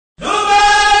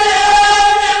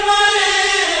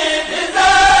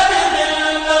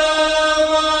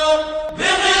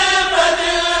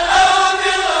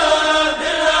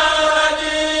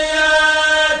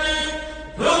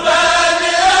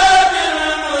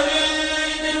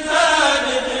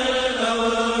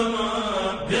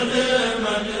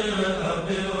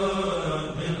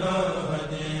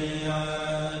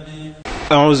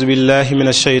أعوذ بالله من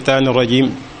الشيطان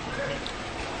الرجيم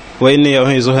وإني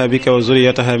أعيذها بك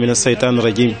وذريتها من الشيطان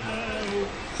الرجيم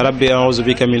ربي أعوذ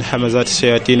بك من همزات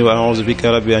الشياطين وأعوذ بك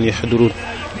ربي أن يحضرون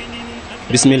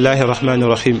بسم الله الرحمن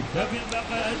الرحيم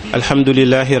الحمد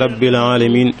لله رب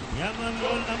العالمين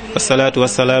والصلاة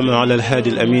والسلام على الهادي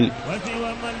الأمين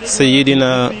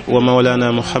سيدنا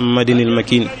ومولانا محمد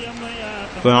المكين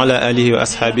وعلى آله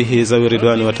وأصحابه ذوي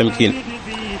الرضوان والتمكين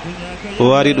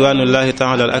ورضوان الله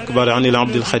تعالى الأكبر عن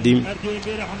العبد الخديم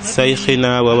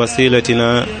شيخنا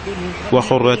ووسيلتنا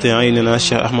وقرة عيننا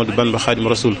الشيخ أحمد بن خادم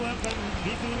رسول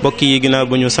bokk yi ginnaaw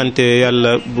bu ñu sante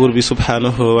yàlla buur bi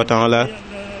subhaanahu wa taala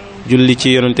julli ci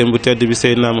yonenteem bu tedd bi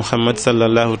seydina muhammad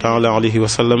sallallahu taala alayhi wa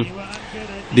sallam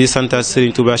di santaat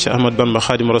Serigne Touba Cheikh Ahmad Bamba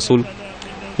Khadim Rasoul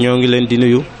ñoo ngi leen di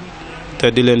nuyu te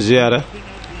di leen ziyaara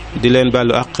di leen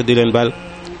baalu àq di leen baal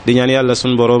di ñaan yàlla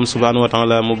sun boroom subhaanahu wa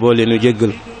taala mu boole nu jéggal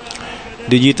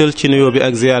di jiital ci nuyoo bi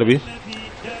ak ziyaar bi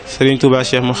Serigne Touba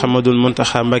Cheikh Mouhamadul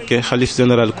Muntaxa Mbakke xalif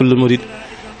général kull murid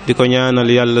di ko ñaanal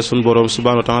yàlla sun boroom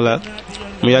subhaanahu wa taala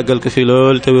mu yàggal ko fi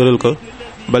lool te wéral ko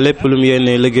ba lépp lu mu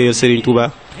yéene liggéeyal Serigne Touba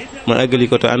mu àggali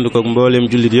ko te ànd ko ak mbooleem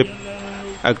jullit yëpp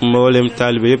ak mbooleem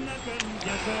taalibe yëpp.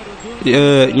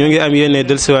 ñoo ngi am yéene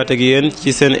dellusiwaat ak yéen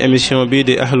ci seen émission bi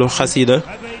di AHLU KHASSIDA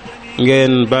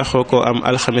ngeen baaxoo ko am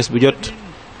alxames bu jot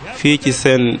fii ci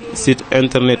seen site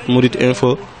internet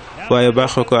Mourides.info waaye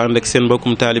baaxoo ko ànd ak seen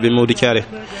mbokkum taalibe Modou Thiaré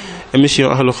émission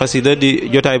AHLU KHASSIDA di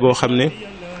jotaay boo xam ne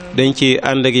dañ ci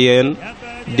ànd ak yéen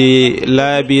di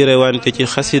laabiire wante ci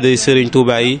xasiday Serigne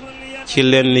Touba yi ci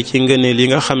lenn ci ngëneel yi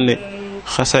nga xam ne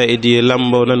xasaayid yi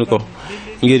lamboo nañu ko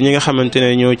ngir ñi nga xamante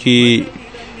ne ñoo ci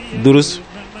durus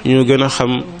ñu gën a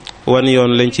xam wan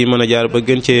yoon lañ ci mën a jaar ba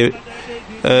gën cee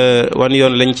wan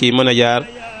yoon lañ ci mën a jaar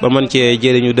ba mën cee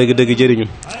jëriñu dëgg-dëgg jëriñu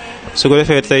su ko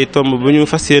defee tey tomb bu ñu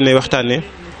fas yéene waxtaane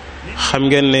xam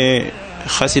ngeen ne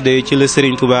xasida yi ci la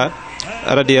Serigne Touba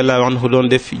radiyallahu anhu doon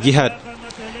def jihad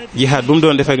bu mu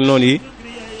doon def ak noonu yi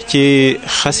ci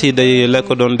xasida yi la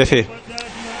ko doon defee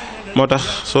moo tax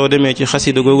soo demee ci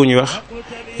xasida googu ñuy wax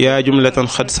yaa jumlatan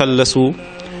xad sallasu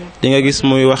di nga gis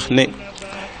muy wax ne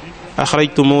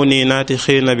axrajtumuni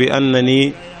naatixiina bi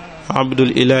annani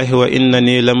abdul ilahi wa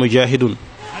innani la mujahidun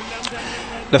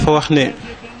dafa wax ne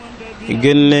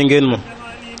génne ngeen ma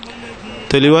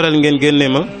te li waral ngeen génne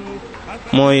ma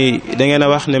mooy dangeen a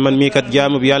wax ne man mii kat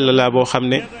jaamub yàlla laa boo xam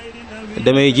ne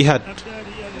damay jihad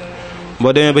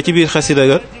boo demee ba ci biir xasida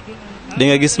ga di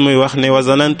nga gis muy wax ne wa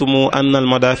zanantumu anna al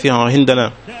madafi'a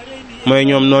hindana mooy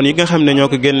ñoom noonu yi nga xam ne ñoo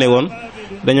ko génne woon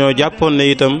dañoo jàppoon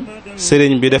ne itam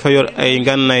sëriñ bi dafa yor ay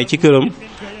ngànnaay ci këram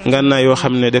ngànnaay yoo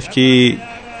xam ne def ci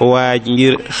waaj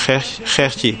ngir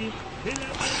xeex ci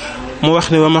mu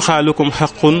wax ne wa maxaalukum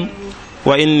xaqun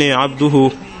wa inni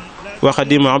abduhu wa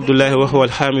xadimu abdullahi wa huwa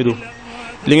alxaamidu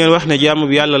li ngeen wax ne jaamu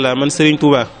bi yàlla la man Serigne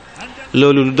Touba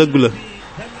loolu lu dëgg la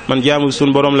man jaamu bi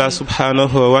suñ borom la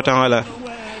subhanahu wa taala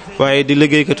waaye di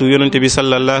liggéeykatu yonente bi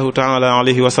sallallahu taala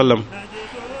alayhi wa sallam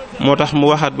moo tax mu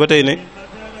waxaat ba tey ne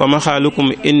wa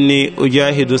maxaalukum inni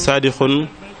ujahidu saadiqun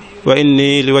wa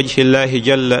inni li wajhillahi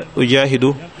jalla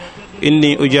ujahidu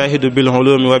inni ujahidu bil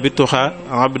ulumi wa bituxa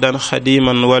abdan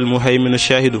xadiman wal muhayminu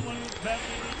shahidu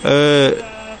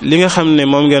li nga xam ne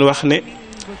moom ngeen wax ne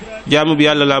jaamu bi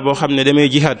yàlla laa boo xam ne damay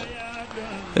jihaad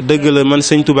dëgg la man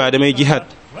sëñ Touba damay jihaad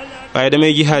waaye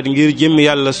damay jihaad ngir jëm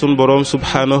yàlla sun boroom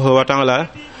subhanahu wa taala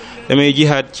damay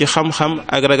jihaad ci xam-xam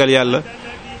ak ragal yàlla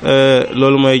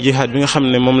loolu mooy jihaad bi nga xam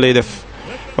ne moom lay def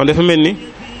kon dafa mel ni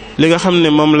li nga xam ne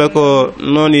moom la ko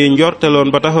noonu yi njorteloon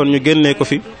ba taxoon ñu génnee ko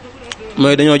fi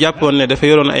mooy dañoo jàppoon ne dafa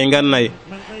yoroon ay ngànnaay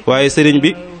waaye sëriñ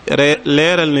bi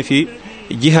leeral ne fii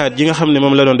jihaad ji nga xam ne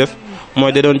moom la doon def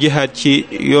mooy da doon jihaad ci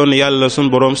yoonu yàlla sun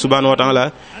boroom subhanahu wa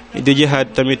taala di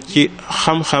jihaad tamit ci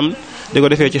xam-xam di ko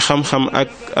defee ci xam-xam ak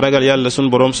ragal yàlla sun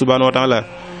boroom subhanahu wa taala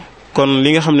kon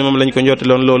li nga xam ne moom lañ ko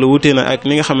njorteloon loolu wutee na ak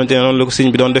li nga xamante ne noonu la ko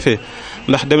sëriñ bi doon defee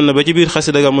ndax dem na ba ci biir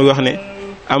xasida ga muy wax ne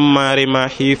ammaari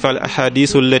maahi fal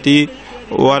ahadisu allati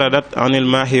waradat anil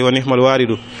maahi wa nihmal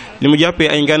waaridu li mu jàppee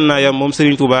ay ngànnaayam moom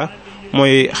Serigne Touba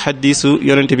mooy xadisu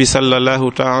yonente bi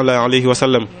sallallahu taala alayhi wa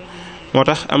sallam moo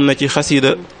tax am na ci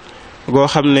xasida goo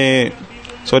xam ne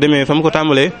soo demee fa mu ko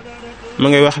tàmbalee ma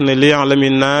ngay wax ne liya'lami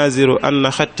naziru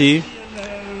anna xatti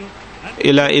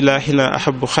ila ilahina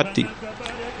ahabu xatti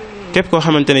képp koo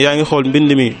xamante ne yaa ngi xool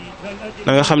mbind mi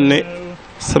da nga xam ne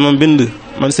sama mbind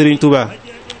man Serigne Touba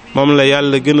moom la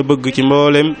yàlla gën a bëgg ci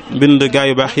mboolem mbind gaa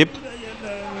yu baax yëpp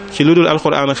ci lu dul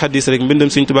alquran ak xadis rek mbindam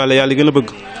Serigne Touba la yàlla gën a bëgg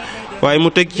waaye mu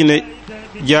teg ci ne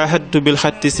jaahadtu bil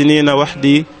xatti sinina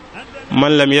waxdi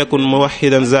man lam yakun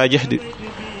muwaxidan za jahdi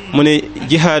mu ne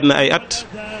jihaad na ay at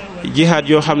jihaad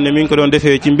yoo xam ne mi ngi ko doon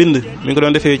defee ci mbind mi ngi ko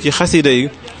doon defee ci xasida yi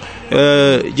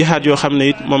jihaad yoo xam ne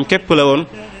it moom képp la woon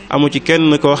amu ci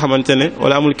kenn koo xamante ne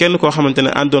wala amul kenn koo xamante ne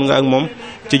àndoon nga ak moom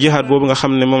ci jihaad boobu nga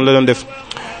xam ne moom la doon def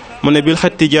mu ne bil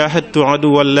xatti jaahadtu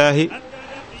aduwallahi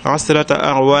asrata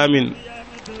awaamin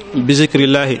bi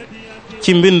zikrillaahi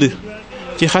ci mbind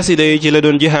ci xasida yi ci la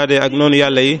doon jihaadee ak noonu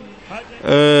yàlla yi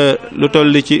lu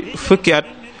toll ci fukki at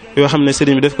yoo xam ne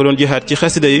sëriñ bi def ko doon jihaad ci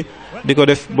xasida yi di ko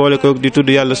def boole ko di tudd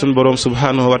yàlla suñu borom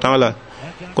subhanahu wa taala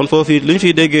kon foofu it lu ñu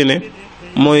fiy déggee ne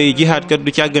mooy jihaad kat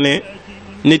du càgg ne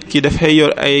nit ki dafay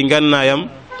yor ay ngànnaayam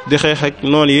di xeex ak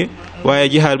noonu yi waaye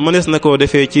jihaad mënees na koo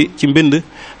defee ci mbind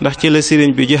ndax ci la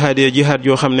sëriñ bi jihaadee jihaad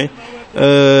yoo xam ne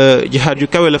jihaad yu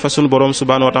kawe la fa sunu borom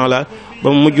subhanahu wa taala ba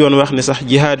mu mujjoon wax ne sax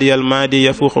jihaadiyal maadi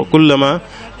yafuuxu kullama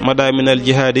mada minal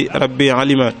jihaadi rabbi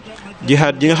alima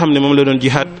jihaad ji nga xam ne moom la doon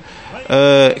jihaad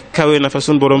kawe na fa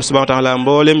sunu borom subhanahu wa taala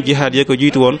mboolem jihaad ya ko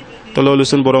jiitu woon te loolu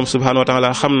sunu borom subhanahu wa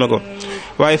taala xam na ko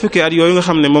waaye fukki at yooyu nga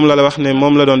xam ne moom la wax ne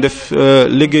moom la doon def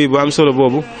liggéey bu am solo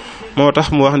boobu moo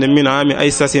tax mu wax ne min aami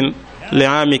ay sasin li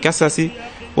aami kasasi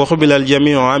wa xubilal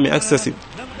jamiu aami ak sasi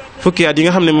fukki at yi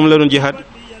nga xam ne moom la doon jihaad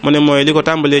mu ne mooy li ko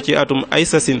tàmbalee ci atum ay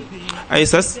sasin ay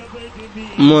sas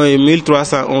mooy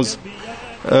 1311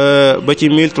 ba ci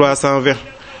 1320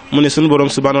 mu ne sunu borom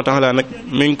subhanahu wa taala nag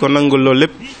mi ngi ko nangul loolu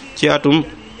lépp ci atum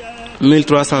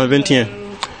 1321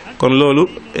 kon loolu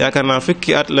yaakaar naa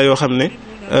fukki at la yoo xam ne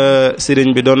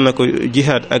sëriñ bi doon na ko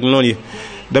jihaad ak noonu yi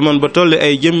demoon ba toll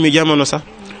ay jëmmi jamono sax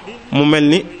mu mel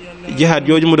ni jihaad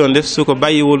jooju mu doon def su ko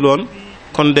bàyyiwul woon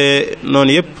kon de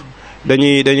noonu yëpp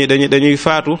dañuy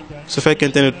faatu su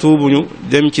fekkente ne tuubuñu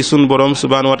dem ci sun borom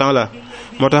subhanahu wa taala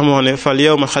moo tax moo xam ne fal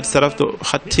yawma xat saraftu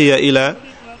xattiya ila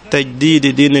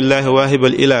tajdiidi diinillahi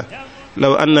waahibal ila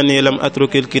law annani lam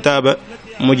atrukil kitaaba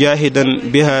mujahidan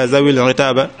biha zawil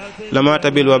itaaba lama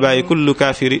tabil wa bàyyi kullu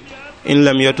kaafiri in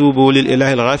lam yatuubu lil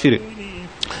ilahi alxaafiri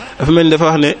dafa mel ni dafa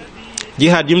wax ne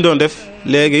jihaad yi mu doon def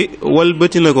léegi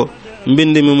walbati na ko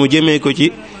mbind mi mu jëmee ko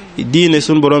ci diine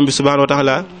sun borom bi subhanahu wa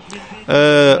taala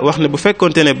wax ne bu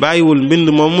fekkonte ne bàyyiwul mbind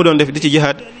moom mu doon def di ci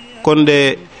jihaad kon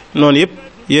de noonu yëpp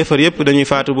yéefar yëpp dañuy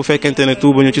faatu bu fekkente ne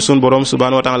tuubuñu ci sun borom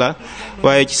subhanahu wa taala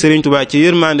waaye ci Serigne Touba ci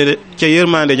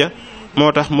yërmande ja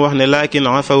moo tax mu wax ne laakin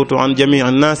afawtu an jamii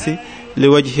annaasi li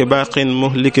wajhi baaqin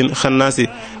muhlikin xannaasi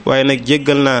waaye nag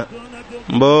jéggal naa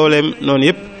mboolem noonu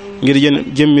yëpp ngir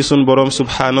jëmmi sun borom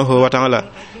subhanahu wa taala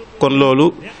kon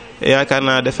loolu yaakaar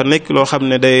naa dafa nekk loo xam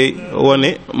ne day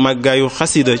wone màggaayu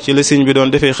xasida ci la sëñ bi doon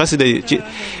defee xasida yi ci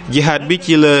jihaad bi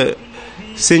ci la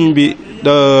sëñ bi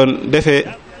doon defee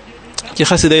ci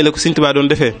xasida yi la ko sëñ Tuubaa doon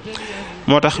defee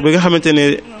moo tax bi nga xamante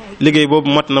ne liggéey boobu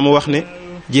mat na mu wax ne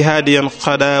jihaadiyan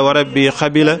xada wa rabbi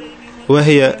xabila wa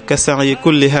hiya ka sa'yi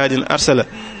kulli haadin arsala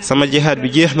sama jihaad bi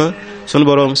jeex na sunu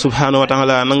borom subhanahu wa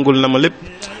taala nangul na ma lépp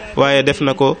waaye def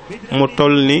na ko mu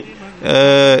toll ni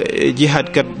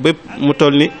jihaad kat bépp mu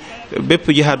toll ni bépp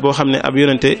jihaad boo xam ne ab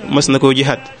yonente mës na koo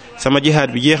jihaad sama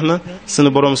jihaad bi jeex na sunu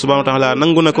borom subhanahu wa taala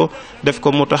nangu na ko def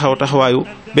ko mu taxawaayu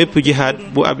bépp jihaad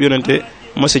bu ab yonente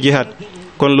mës a jihaad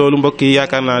kon loolu mbokk yi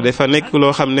yaakaar naa dafa nekk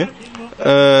loo xam ne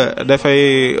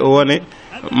dafay wone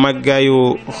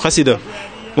màggaayu xasida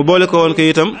mu boole ko woon ko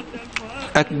itam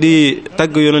ak di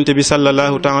tagg yonente bi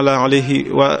sallallahu taala alayhi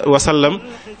wa sallam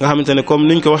nga xamante ne comme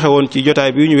niñ ko waxee woon ci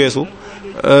jotaay bi ñu weesu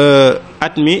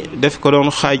at mi def ko doon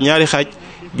xaaj ñaari xaaj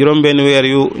juróom-benn weer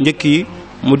yu njëkk yi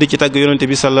mu di ci tagg yonente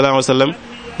bi sallallahu alayhi wa sallam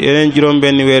yeneen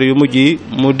juróom-benn weer yu mujj yi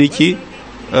mu di ci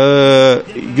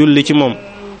julli ci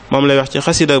moom lay wax ci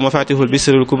xasida mafatihul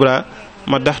bisril kubra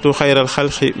ma daxtu xayral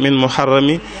xalqi min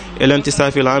muharrami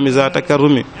elantisaafil amisa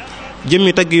takarrumi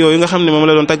jëmmi tagg yooyu nga xam ne moom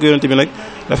la doon tagg yonente bi nag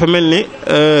dafa mel ni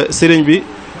sëriñ bi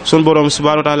sun borom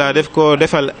subhanahu wa taala def ko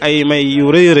defal ay may yu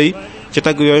rëy rëy ci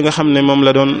tagg yooyu nga xam ne moom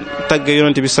la doon tagg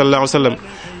yonente bi sallallahu alayhi wa sallam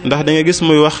ndax da nga gis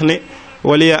muy wax ne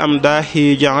waliya am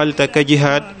daahi jaalta ka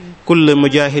jihaad kull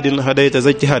mujahidin hadayta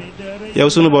za jihaad yow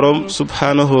sunu borom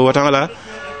subhanahu wa taala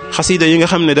xasida yi nga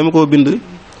xam ne dama koo bind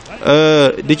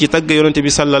di ci tagg yonente bi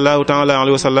sallallahu taala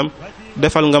alayhi wa sallam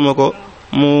defal nga ma ko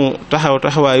mu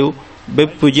taxawaayu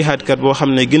bépp jihaadkat boo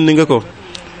xam ne gindi nga ko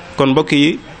kon mbokk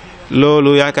yi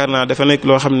loolu yaakaar naa dafa nekk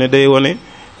loo xam ne day wone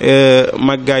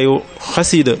màggaayu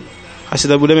xasida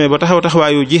bu demee ba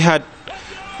taxawaayu jihaad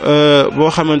boo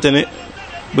xamante ne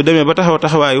bu demee ba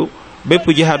taxawaayu bépp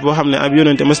jihaad boo xam ne ab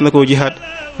yonente mës na koo jihaad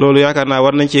loolu yaakaar naa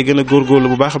war nañ cee gën a góorgóorlu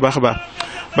bu baax a baax a baax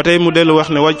ba tey mu dellu wax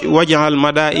ne wajal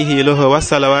madaihi lahu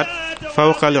wasalawaat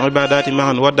fawqal ibadaati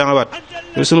mahan wa daawaat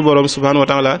yow sunu borom subhanahu wa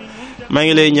taala maa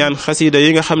ngi lay ñaan xasida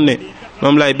yi nga xam ne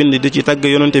moom laay bind di ci tagg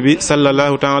yonante bi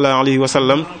sallallahu taala alayhi wa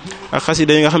sallam ak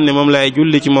xasida yi nga xam ne moom laay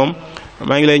julli ci moom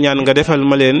maa ngi lay ñaan nga defal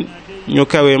ma leen ñu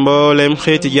kawe mbooleem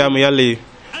xeeti jaamu yàlla yi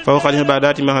fawqal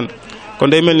ibadaati mahan kon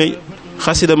day mel ni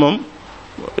xasida moom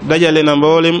dajale na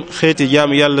mboolem xeeti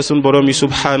jaamu yàlla sunu borom yi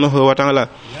subhanahu wa taala.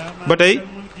 ba tey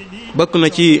bokk na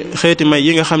ci xeeti may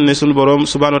yi nga xam ne sunu borom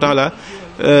subhanahu wa taala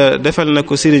defal na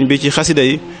ko sëriñ bi ci xasida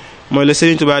yi mooy la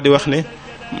Serigne Touba di wax ne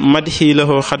madhi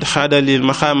lahu xad xaadalil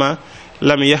maxaama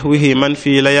lam yahwihi man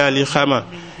fii layaali xaama.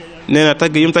 nee na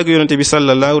tagg yi mu tagg yonente bi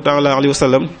sallallahu taala alayhi wa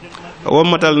sallam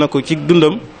wommatal na ko ci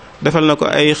dundam, defal na ko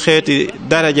ay xeeti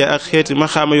daraja ak xeeti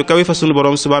maxaama yu kawe fa sunu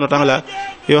borom subhanahu wa taala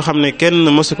yoo xam ne kenn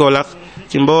mësu koo laq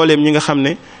ci mbooleem ñi nga xam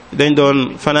ne dañ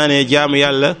doon fanaanee jaamu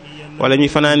yàlla wala ñuy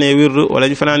fanaanee wirdu wala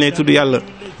ñu fanaanee tudd yàlla.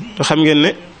 te xam ngeen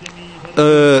ne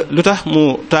lu tax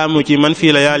mu taamu ci man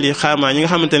fii la yàlla xaamaa ñi nga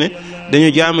xamante ne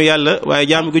dañu jaamu yàlla waaye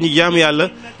jaamu gu ñu jaamu yàlla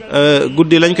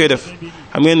guddi lañ koy def.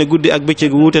 xam ngeen ne guddi ak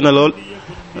bëccëg wuute na lool.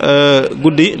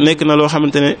 guddi nekk na loo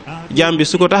xamante ne jaam bi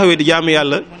su ko taxawee di jaamu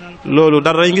yàlla loolu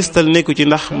dara ngistal nekku ci,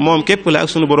 ndax moom képp la ak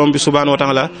sunu borom bi subhanahu wa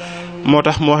taala. moo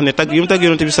tax mu wax ne tagg yu mu tagg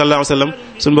yonente bi sallallahu alayhi wasallam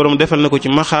sunu borom defal na ko ci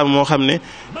maxaam moo xam ne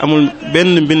amul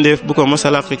benn mbindeef bu ko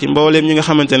masalaq ci mbooleem ñi nga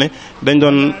xamante ne dañ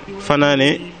doon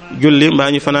fanaane julli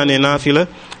mbaa ñu fanaane naafila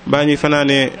mbaa ñuy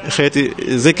fanaane xeeti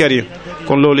zikkar yi.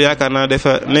 kon loolu yaakaar naa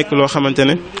dafa nekk loo xamante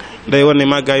ne day wane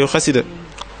màggaayu xasida.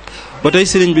 ba tey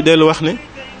sëriñ bi dellu wax ne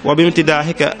wa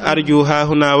bimtidaahika arju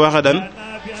haahuna waxadan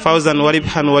fawzan wa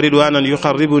ribhan wa ridwanan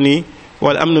yuqarribuni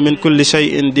wal amnu min kulli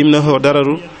shay'in dimnahu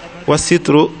dararu wa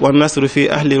sitru wa nasru fi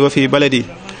ahli wa fi baladi.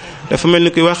 dafa mel ni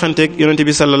kuy waxanteeg yonente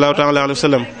bi sallallahu taala alayhi wa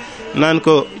sallam naan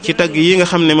ko ci tagg yi nga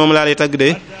xam ne moom laa lay tagg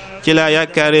de ci laa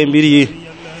yaakaaree mbir yi,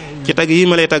 ci tagg yi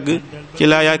ma lay tagg ci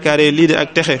laa yaakaaree lii de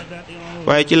ak texe,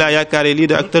 waaye ci laa yaakaaree lii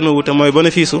de ak tënuwu te mooy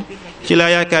bénéfice, ci laa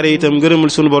yaakaaree itam ngërëmul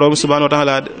sunu borom subhanahu wa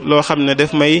taala loo xam ne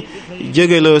daf may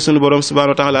jégaloo sunu borom subhanahu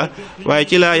wa taala, waaye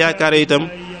ci laa yaakaaree itam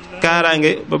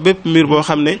kaaraange ba bépp mbir boo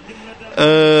xam ne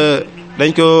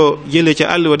dañ ko jëlee ci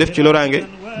àll wa def ci loraange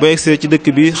ba egsee ci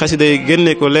dëkk bi xasida yi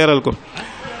génne ko leeral ko.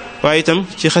 waaye itam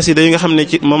ci xasida yi nga xam ne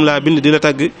ci moom laa bind di la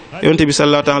tagg yonte bi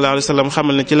sallallahu taala alayhi wa sallam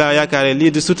xamal ne ci laa yaakaaree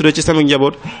lii di sutura ci sama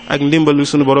njaboot ak ndimbalu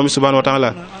sunu borom subhanahu wa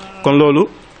taala. kon loolu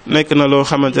nekk na loo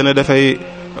xamante ne dafay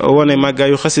wane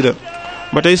màggaayu xasida.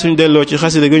 ba tey suñ delloo ci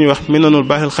xasida gi ñuy wax minanul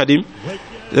baaxil xadim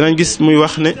danañ gis muy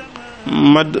wax ne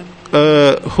mad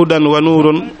hudan wa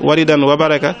nuurun waridan wa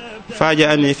baraka faaja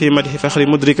ani fi madhi faxri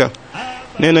mudrika.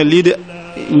 nee na lii di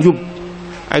njub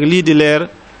ak lii di leer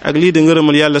ak lii di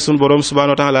ngërëmal yàlla sunu borom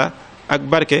subhanahu wa taala ak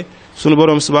barke sunu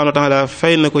borom subhanahu wa taala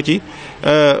fay na ko ci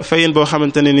fayin boo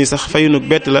xamante ne nii sax fayinuk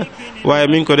bett la, waaye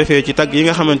mi ngi ko defee ci tagg yi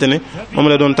nga xamante ne moom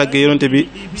la doon tagg yonente bi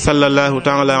sallallahu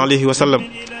taala alayhi wa sallam.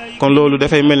 kon loolu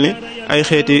dafay mel ni ay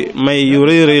xeeti may yu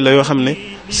rëy rëy la yoo xam ne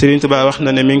Serigne Touba wax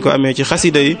na ne mi ngi ko amee ci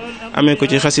xasida yi, amee ko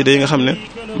ci xasida yi nga xam ne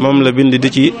moom la bind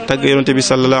di ci tagg yonente bi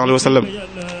sallallahu alayhi wa sallam.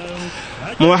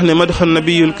 mu wax ne madxun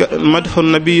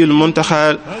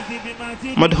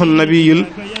nabiyul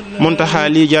muntaxa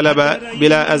lii jalaba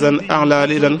bila azan ala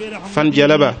ridan fan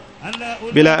jalaba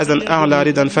bila azan ala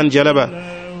ridan fan jalaba.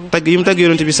 tagg yi mu tagg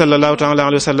yonente bi sallallahu taala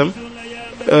alayhi wa sallam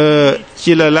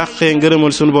ci la làqee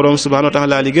ngërëmal sunu borom subhanahu wa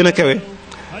taala li gën a kawe.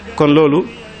 kon loolu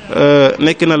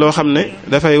nekk na loo xam ne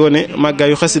dafay wone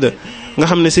màggaayu xasida nga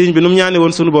xam ne sëriñ bi nu mu ñaane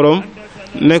woon sunu borom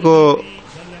ne ko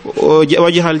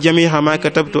wajihal jamiha ma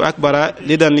katabtu akbara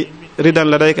ridan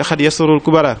la dayka xat yasurul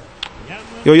kubara.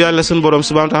 yow yàlla sunu borom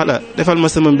subhanahu wa taala defal ma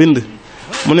sama mbind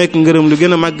mu nekk ngërëm lu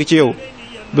gën a màgg ci yow.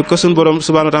 bi ko sunu borom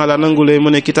subhanahu wa taala nangulee mu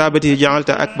ne kitaabati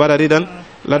jaalta akbara ridan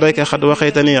la dayka xat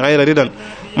waxaytani xayra ridan.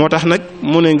 moo tax nag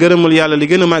mu ne ngërëmul yàlla li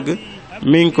gën a màgg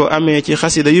mi ngi ko amee ci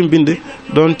xasida yu mu bind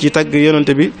doon ci tagg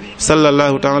yonante bi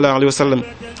sallallahu taala alayhi wa sallam.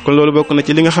 kon loolu bokk na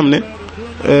ci li nga xam ne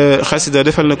xasida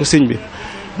defal na ko sëñ bi.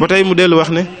 ba tey mu dellu wax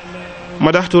ne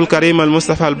madaxtul karimal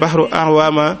mustafa al bahru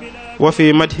ahwama wa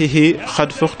fi madhihi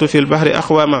xad fuxtu fil bahri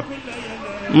aqwama.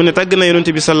 mu ne tagg na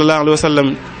yonante bi sallallahu alayhi wa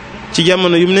sallam ci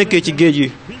jamono yu mu nekkee ci géej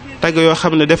gi tagg yoo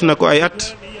xam ne def na ko ay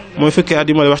at, mooy fukki at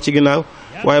yu ma la wax ci ginnaaw.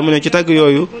 waaye mu ne ci tagg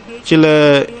yooyu ci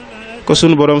la ko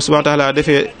sunu borom subhanahu wa taala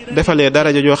defalee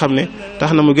daraja joo xam ne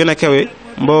tax na mu gën a kawe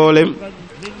mboolem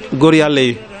góor yàlla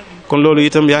yi. kon loolu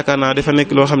itam yaakaar naa dafa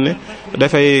nekk loo xam ne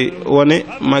dafay wane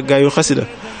màggaayu xasida.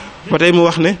 ba tey mu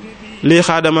wax ne lii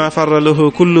xaadama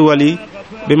farralahu kullu wali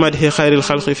bi madhi xayril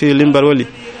xalqi fii limbar wali.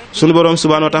 sunu borom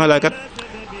subhanahu wa taala kat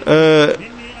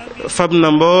fab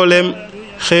na mbooleem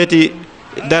xeeti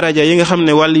daraja yi nga xam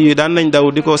ne wàll yi daan nañ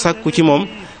daw di ko sàkku ci moom.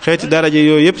 xeeti daraja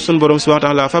yooyu yëpp sunu borom subhanahu wa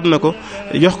taala fab na ko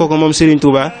jox ko moom Serigne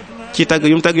Touba ci tagg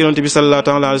yu mu tagg yonente bi sallallahu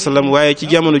taala alayhi wa sallam, waaye ci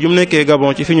jamono ju mu nekkee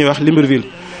Gabon ci fi ñuy wax Libreville.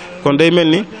 kon day mel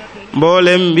ni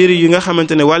mbooleem mbir yi nga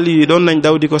xamante ne wàll yi doon nañ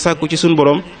daw di ko sàkku ci sunu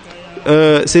borom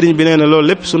Serigne bi nee na loolu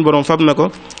lépp sunu borom fab na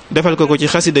ko defal ko ci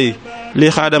xasida yi. li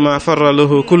xaadama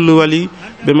farralahu kullu wali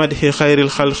bi madhi xayril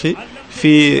xalqi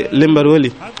fii limbar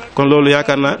wali kon loolu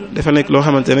yaakaar naa dafa nekk loo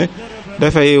xamante ne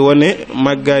dafay wane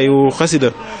màggaayu xasida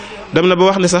dem na ba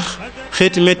wax ne sax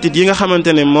xeeti mettit yi nga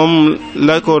xamante ne moom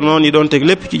la ko noonu yi doon teg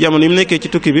lépp ci jamono yi mu nekkee ci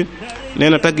tukki bi nee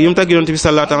na tagg yu mu tagg yonent bi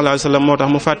sallallahu alayhi wa sallam moo tax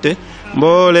mu fàtte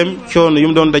mboolem coono yu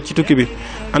mu doon daj ci tukki bi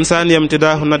ansaaniyam te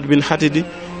daahu nat bin xatidi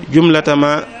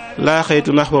jumlatama laa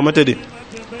xëytu nax wa matadi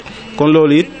kon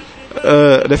loolu it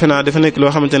defe naa dafa nekk loo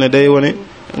xamante ne day wane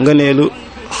ngëneelu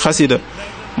xasida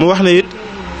mu wax ne it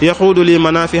yaquudu li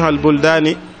manafihal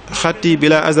buldaani xatti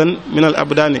bila azan min al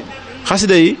abdaani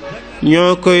xasida yi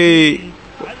ñoo koy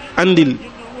andil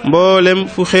mboolem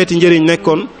fu xeeti njëriñ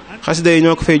nekkoon xasida yi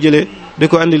ñoo ko fay jëlee di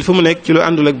ko andil fu mu nekk ci lu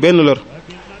àndul ak benn lor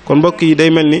kon mbokk yi day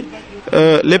mel ni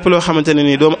lépp loo xamante ne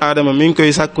ni doomu aadama mi ngi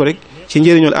koy sàkku rek ci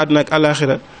njëriñul àdduna ak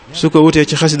alaxira su ko wutee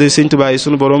ci xasida Sëñ Tuubaa yi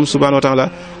sunu borom subhaanahu wa taala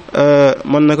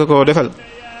mën na ko defal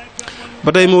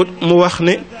ba tey mu wax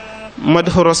ne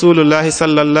madhu rasulullahi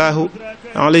sallallahu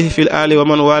alayhi fil ali wa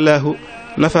man walaahu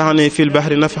nafaxani fil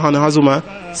bahri nafaxan azuma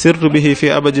sirtu bihi fi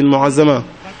abadin muazama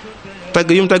tagg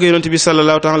yu mu tagg yonent bi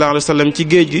sallallahu taala alayhi wa sallam ci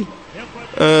géej gi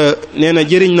nee na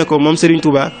jëriñ na ko moom Serigne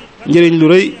Touba njëriñ lu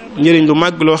rëy njëriñ lu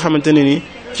màgg loo xamante ne ni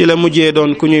ci la mujjee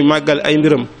doon ku ñuy màggal ay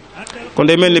mbiram kon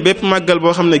day mel ni bépp màggal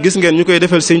boo xam ne gis ngeen ñu koy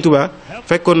defal Serigne Touba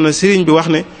fekkoon na Serigne bi wax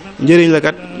ne njëriñ la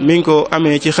kat mi ngi ko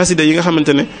amee ci xasida yi nga xamante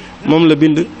ne moom la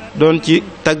bind doon ci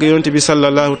tagg yonent bi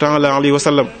sallallahu taala alayhi wa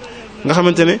sallam nga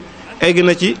xamante ne egg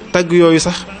na ci tagg yooyu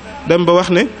sax dem ba wax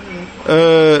ne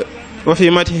wa fi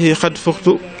matihi xad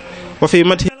fuxtu wa fi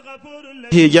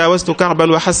matihi jaawastu kaxban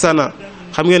wa xasana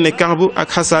xam ngeen ne kaxbu ak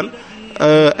xasaan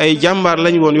ay jàmbaar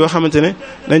lañ woon yoo xamante ne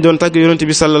dañ doon tagg yonent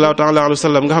bi sallallahu taala alayhi wa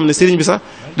sallam nga xam ne sëriñ bi sax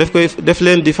def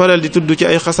leen di faral di tudd ci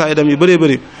ay xasaayidam yu bëree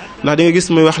bëri ndax di nga gis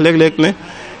muy wax léeg-léeg ne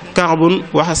kaxbun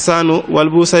wa xasaanu wal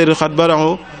bu sayru xat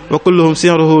barahu wa kulluhum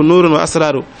sihruhu nuurun wa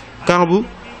asraaru kaxbu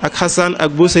ak xasaan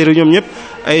ak bu sayru ñoom ñëpp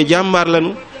ay jàmbaar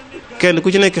lañu kenn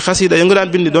ku ci nekk xasida ya nga daan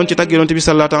bind doon ci tagg yonent bi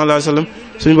sallallahu alayhi wa sallam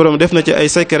suñu borom def na ci ay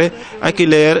secret ak i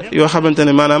leer yoo xamante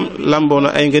ne maanaam lamboo na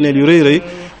ay ngëneel yu rëy rëy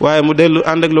waaye mu dellu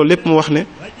ànd ak loolu lépp mu wax ne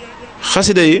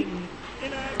xasida yi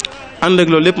ànd ak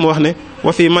loolu lépp mu wax ne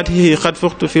wa fi matihi xad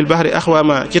fuxtu fil bahri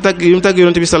axwaama ci tagg yu mu tagg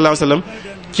yonent bi sallallahu alayhi wa sallam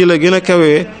ci la gën a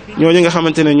kawee ñooñu nga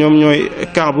xamante ne ñoom ñooy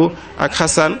Kaabu ak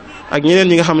Xasaan ak ñeneen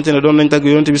ñi nga xamante ne doon nañ tagg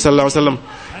yonent bi sallallahu alayhi wa sallam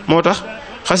moo tax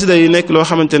xasida yi nekk loo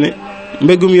xamante ne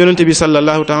mbégum yonent bi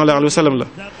sallallahu taala alayhi wa sallam la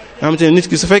nga xamante ne nit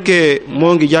ki su fekkee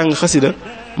moo ngi jàng xasida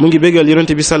mu ngi bégal yonent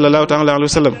bi sallallahu taala alayhi wa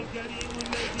sallam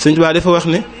Sëñ Tuubaa dafa wax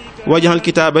ne wajaxal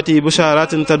kitaabati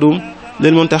bushaaratin tadum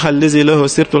lil muntaxal lazi lahu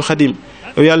sirtul xadim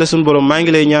yow yàlla suñu borom maa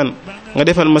ngi lay ñaan nga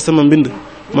defal ma sama mbind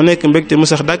mu nekk mbégte mu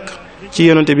sax dàkk ci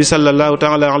yonent bi sallallahu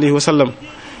taala alayhi wa sallam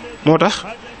moo tax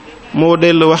moo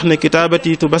dellu wax ne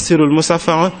kitaabati tubassirul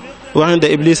musafaa wa inda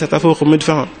iblisa tafuuqu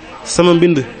midfaa sama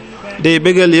mbind day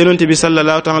bégal yonent bi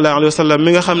sallallahu taala alayhi wa sallam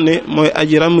mi nga xam ne mooy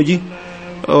aji ràmm ji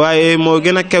waaye moo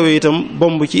gën a kawe itam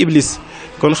bomb ci iblis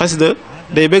kon xasida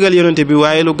day bégal yonent bi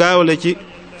waaye lu gaawale ci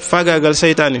fagaagal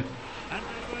seytaane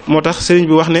moo tax sëriñ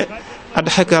bi wax ne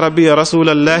adxaka rabbi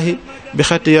rasulallahi bi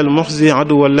xatiyal muxzi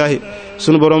aduwallahi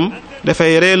sunu borom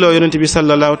dafay reeloo yonent bi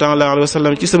sallallahu taala alayhi wa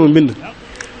sallam ci sama mbind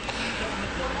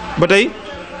ba tey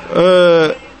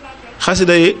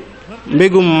xasida yi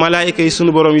mbégum malaayika yi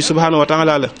sunu borom yi subhanahu wa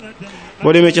taala la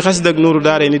boo demee ci xasida ak nuuru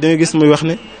daare ni da nga gis muy wax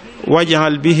ne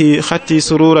wajal bihi xatti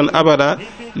sururan abada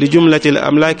li jumlatil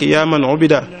amlaaki yaa man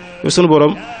ubida yow sunu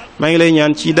borom maa ngi lay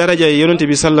ñaan ci daraja yi yonent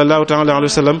bi sallallahu taala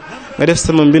alayhi wa sallam nga def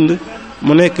sama mbind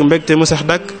mu nekk mbégte mu sax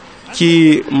dàkk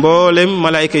ci mboolem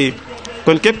malaayika yi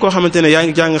kon képp koo xamante ne yaa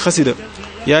ngi jàng xasida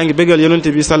yaa ngi bégal yonent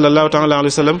bi sallallahu taala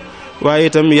alayhi wa sallam waaye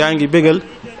itam yaa ngi bégal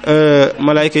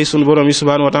malaayika yi sunu borom yi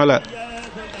subhanahu wa taala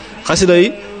xasida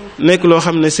yi nekk loo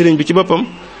xam ne sëriñ bi ci boppam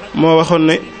moo waxoon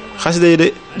ne xasida yi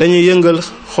de dañuy yëngal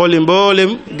xooli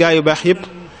mboolem gaa yu baax yëpp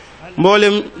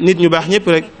mboolem nit ñu baax ñëpp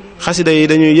rek xasida yi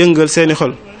dañuy yëngal seeni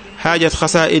xol xaajat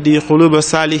xasaidi xuluba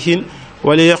saalihin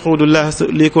wala yaqudullah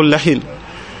li kulla xiin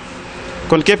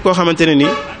kon képp koo xamante ne nii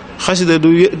xasida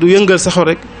du yëngal sa xol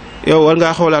rek yow war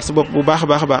ngaa xoolaat sa bopp bu baax a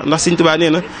baax a baax ndax Sëriñ Tuubaa nee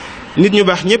na nit ñu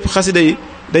baax ñëpp xasida yi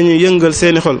dañuy yëngal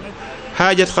seeni xol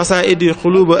xaajat xasaidi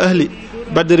xuluba ahli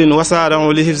badrin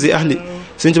wasaarau li hifzi ahli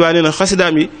Sëriñ Tuubaa nee na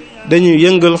xasidaam yi dañuy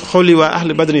yëngal xoli waa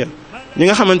ahli badriya ñi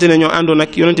nga xamante ne ñoo àndoon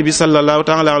ak yonent bi sallallahu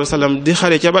taala alayhi wa sallam di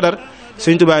xare ca Badar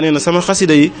Sëriñ Tuubaa nee na sama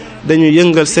xasida yi dañuy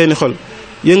yëngal seeni xol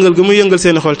yëngal gi muy yëngal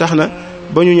seeni xol tax na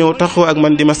ba ñu ñëw taxoo ak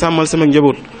man di ma sàmmal sama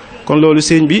njaboot kon loolu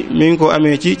sëriñ bi mi ngi ko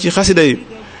amee ci xasida yi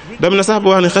dem na sax bu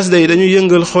wax ne xasida yi dañuy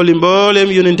yëngal xoli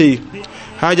mbooleem yonente yi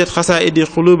xaajat xasaidi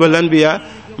xuluba lanbiya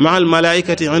mahal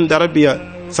malaikati inda rabbiya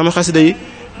sama xasida yi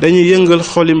dañuy yëngal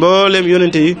xoli mbooleem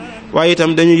yonente yi waaye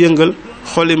itam dañuy yëngal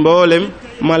xoli mbooleem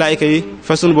malaayka yi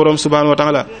fa sunu borom subhanahu wa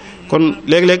taala. kon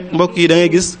léeg-léeg mbokk yi da ngay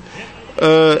gis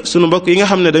sunu mbokk yi nga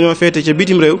xam ne dañoo féete ca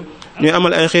bitim réew ñuy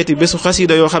amal ay xeeti bésu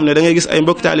xasida yoo xam ne da ngay gis ay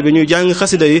mbokk taalibe ñuy jàng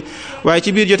xasida yi waaye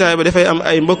ci biir jotaay ba dafay am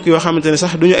ay mbokk yoo xamante ne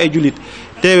sax duñu ay jullit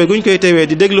teewe guñ koy teewee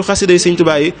di déglu xasida yi Sëriñ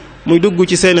Touba yi muy dugg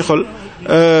ci seeni xol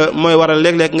mooy waral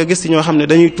léeg-léeg nga gis ci ñoo xam ne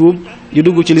dañuy tuub di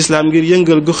dugg ci lislaam ngir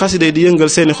yëngal gu xasida yi di yëngal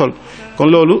seeni xol. kon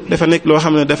loolu dafa nekk loo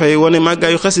xam ne dafay wane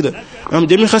màggaayu xasida am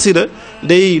jëmi xasida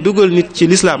day dugal nit ci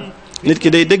lislaam nit ki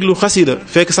day déglu xasida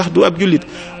fekk sax du ab jullit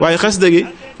waaye xasida gi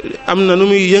am na nu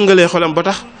muy yëngalee xolam ba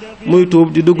tax muy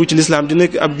tuub di dugg ci lislaam di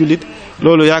nekk ab jullit.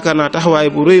 loolu yaakaar naa taxawaay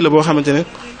bu rëy la boo xamante ne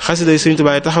xasida yi Sëriñ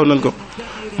Touba yi taxaw nañ ko.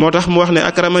 moo tax mu wax ne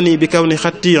akramani bi kaw ni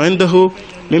xatti indahu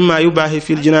mimma yubaahi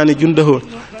fil jinaani jundahu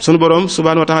sunu borom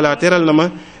subhanahu wa taala teral na ma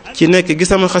ci nekk gi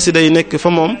sama xasida yi nekk fa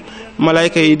moom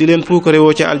malaayka yi di leen puukare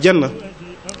woo ci aljanna.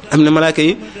 am na malaayka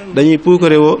yi dañuy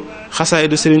puukare woo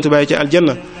xasaayidu Sëriñ Touba yi ci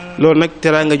aljanna. loolu nag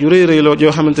teraanga ju rëy rëy loo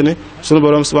joo xamante ne sunu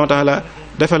borom subhanahu wa taala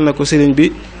defal na ko sëriñ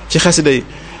bi ci xasida yi.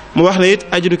 mu wax ne it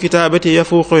ajru kitaabati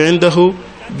yafuuqu indahu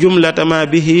jumlata ma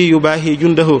bihi yubaahi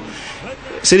jundahu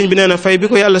sëriñ bi nee na fay bi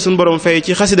ko yàlla suñu borom fay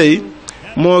ci xasida yi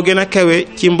moo gën a kawe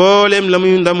ci mbooleem la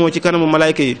muy ndamoo ci kanamu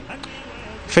malaayka yi.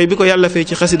 fay bi ko yàlla fay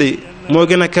ci xasida yi moo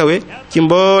gën a kawe ci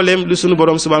mbooleem lu suñu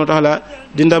borom subhanahu wa taala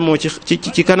di ndamoo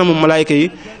ci kanamu malaayka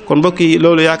yi. kon mbokk yi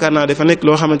loolu yaakaar naa dafa nekk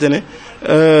loo xamante ne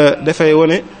dafay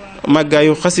wone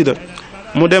màggaayu xasida.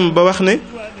 mu dem ba wax ne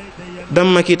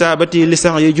damma kitaabati li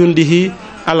sax yi jundihi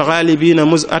alxaalibiina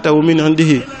mus ataw min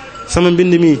indihi sama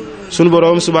mbind mi sunu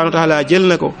borom subhanahu wa taala jël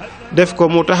na ko def ko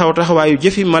mu taxawaayu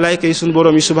jëfi malaayka yi sunu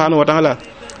borom yi subhanahu wa taala.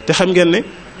 te xam ngeen ne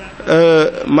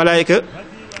malaayka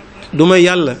du may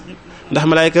yàlla ndax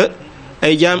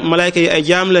malaayka yi ay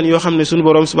jaam leen yoo xam ne sunu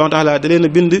borom subhanahu wa taala da leen a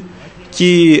bind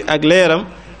ci ak leeram.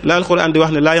 la alquran di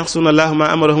wax ne laa yaxsuuna allaaha maa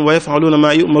amarahum wa yafaluuna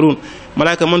maa yumaruun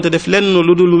malaayka mënta def lenn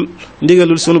lu dul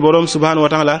ndigalul sunu borom subhanahu wa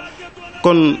taala.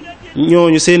 kon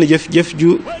ñooñu seeni jëf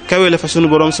ju kawe la fa sunu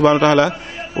borom subhanahu wa taala.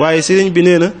 waaye sëriñ bi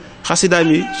nee na xasidaam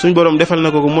yi suñu borom defal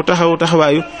na ko mu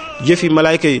taxawaayu jëfi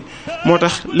malaayka yi. moo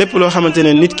tax lépp loo xamante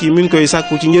ne nit ki mi ngi koy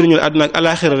sàkku ci njëriñul àdduna ak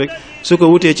alaaxira rek su ko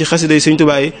wutee ci xasida yi Sëriñ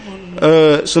Touba yi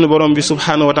sunu borom bi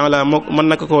subhanahu wa taala moo mën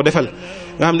na ko koo defal.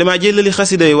 nga xam damaa jëlali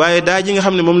xasida yi waaye daa ji nga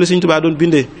xam ne moom la Sëriñ Touba doon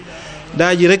bindee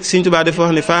daa ji rek Sëriñ Touba dafa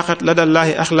wax ne faaxat la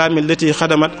dallaahi axlaami lati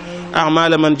xadamat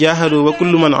amala man jaahadu wa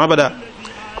kullu man abada.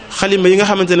 xalima yi nga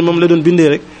xamante ne moom la doon bindee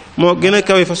rek moo gën a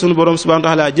kawe fa sunu borom subhanahu wa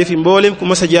taala jëfi mbooleem ku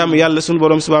mës a jaamu yàlla sunu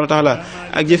borom subhanahu wa taala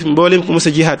ak jëfi mbooleem ku mës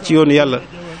a jihaad ci yoonu yàlla.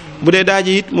 bu dee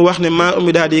daaji it mu wax ne maa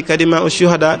ummi daa di kadima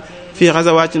ushuhada fii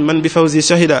xazawaatin man bi fawzi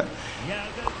shahida.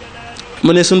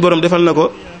 mu ne sunu borom defal na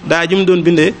ko daa ji mu doon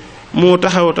bindee mu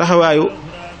taxawaayu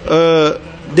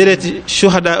dereti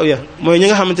shuhada ya mooy ñi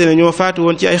nga xamante ne ñoo faatu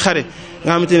woon ci ay xare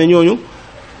nga xamante ne ñooñu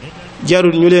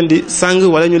jarul ñu leen di sàng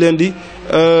wala ñu leen di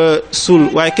suul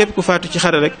waaye képp ku faatu ci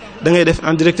xare rek da ngay def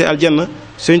en direct aljanna.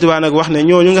 Sëriñ Tuubaa nag wax ne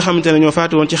ñooñu nga xamante ne ñoo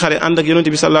faatu woon ci xare ànd ak yonent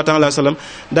bi sallallahu alayhi wa sallam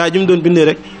daa jum doon bindee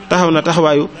rek taxaw na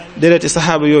taxawaayu dereti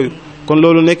saxaaba yooyu. kon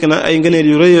loolu nekk na ay ngëneel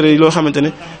yu rëy rëy loo xamante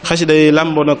ne xasida yi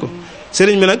làmboo na ko.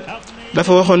 sëriñ bi nag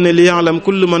dafa waxoon ne li ya'lam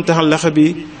kullu man taxallaqa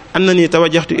bi annani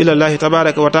tawajjahtu ila llahi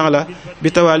tabaraka wa taala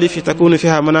bi tawaalifi takunu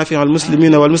fiha manafiu al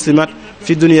muslimina wal muslimat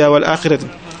fi dunia wal axirati.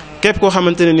 képp koo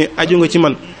xamante ne ni aju nga ci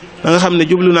man da nga xam ne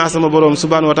jublu naa sama borom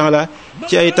subhanahu wa taala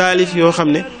ci ay taalif yoo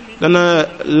xam ne dana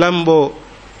lamboo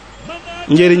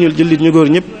njëriñul jullit ñu góor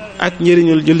ñëpp ak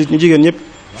njëriñul jullit ñu jigéen ñëpp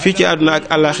fii ci àdduna ak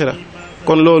àllaaxira.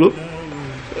 kon loolu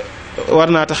war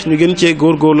naa tax ñu gën cee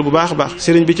góorgóorlu bu baax a baax.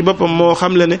 sëriñ bi ci boppam moo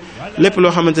xam le ne lépp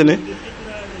loo xamante ne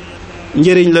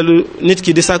njëriñ la lu nit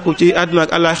ki di sàkku ci àdduna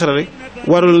ak àllaaxira rek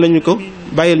warul nañu ko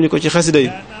bàyyil ñu ko ci xasida yi.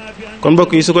 kon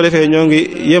mbokk yi su ko defee ñoo ngi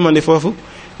yemandi foofu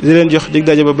di leen jox dig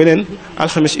daje ba beneen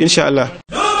alxamis incha allah.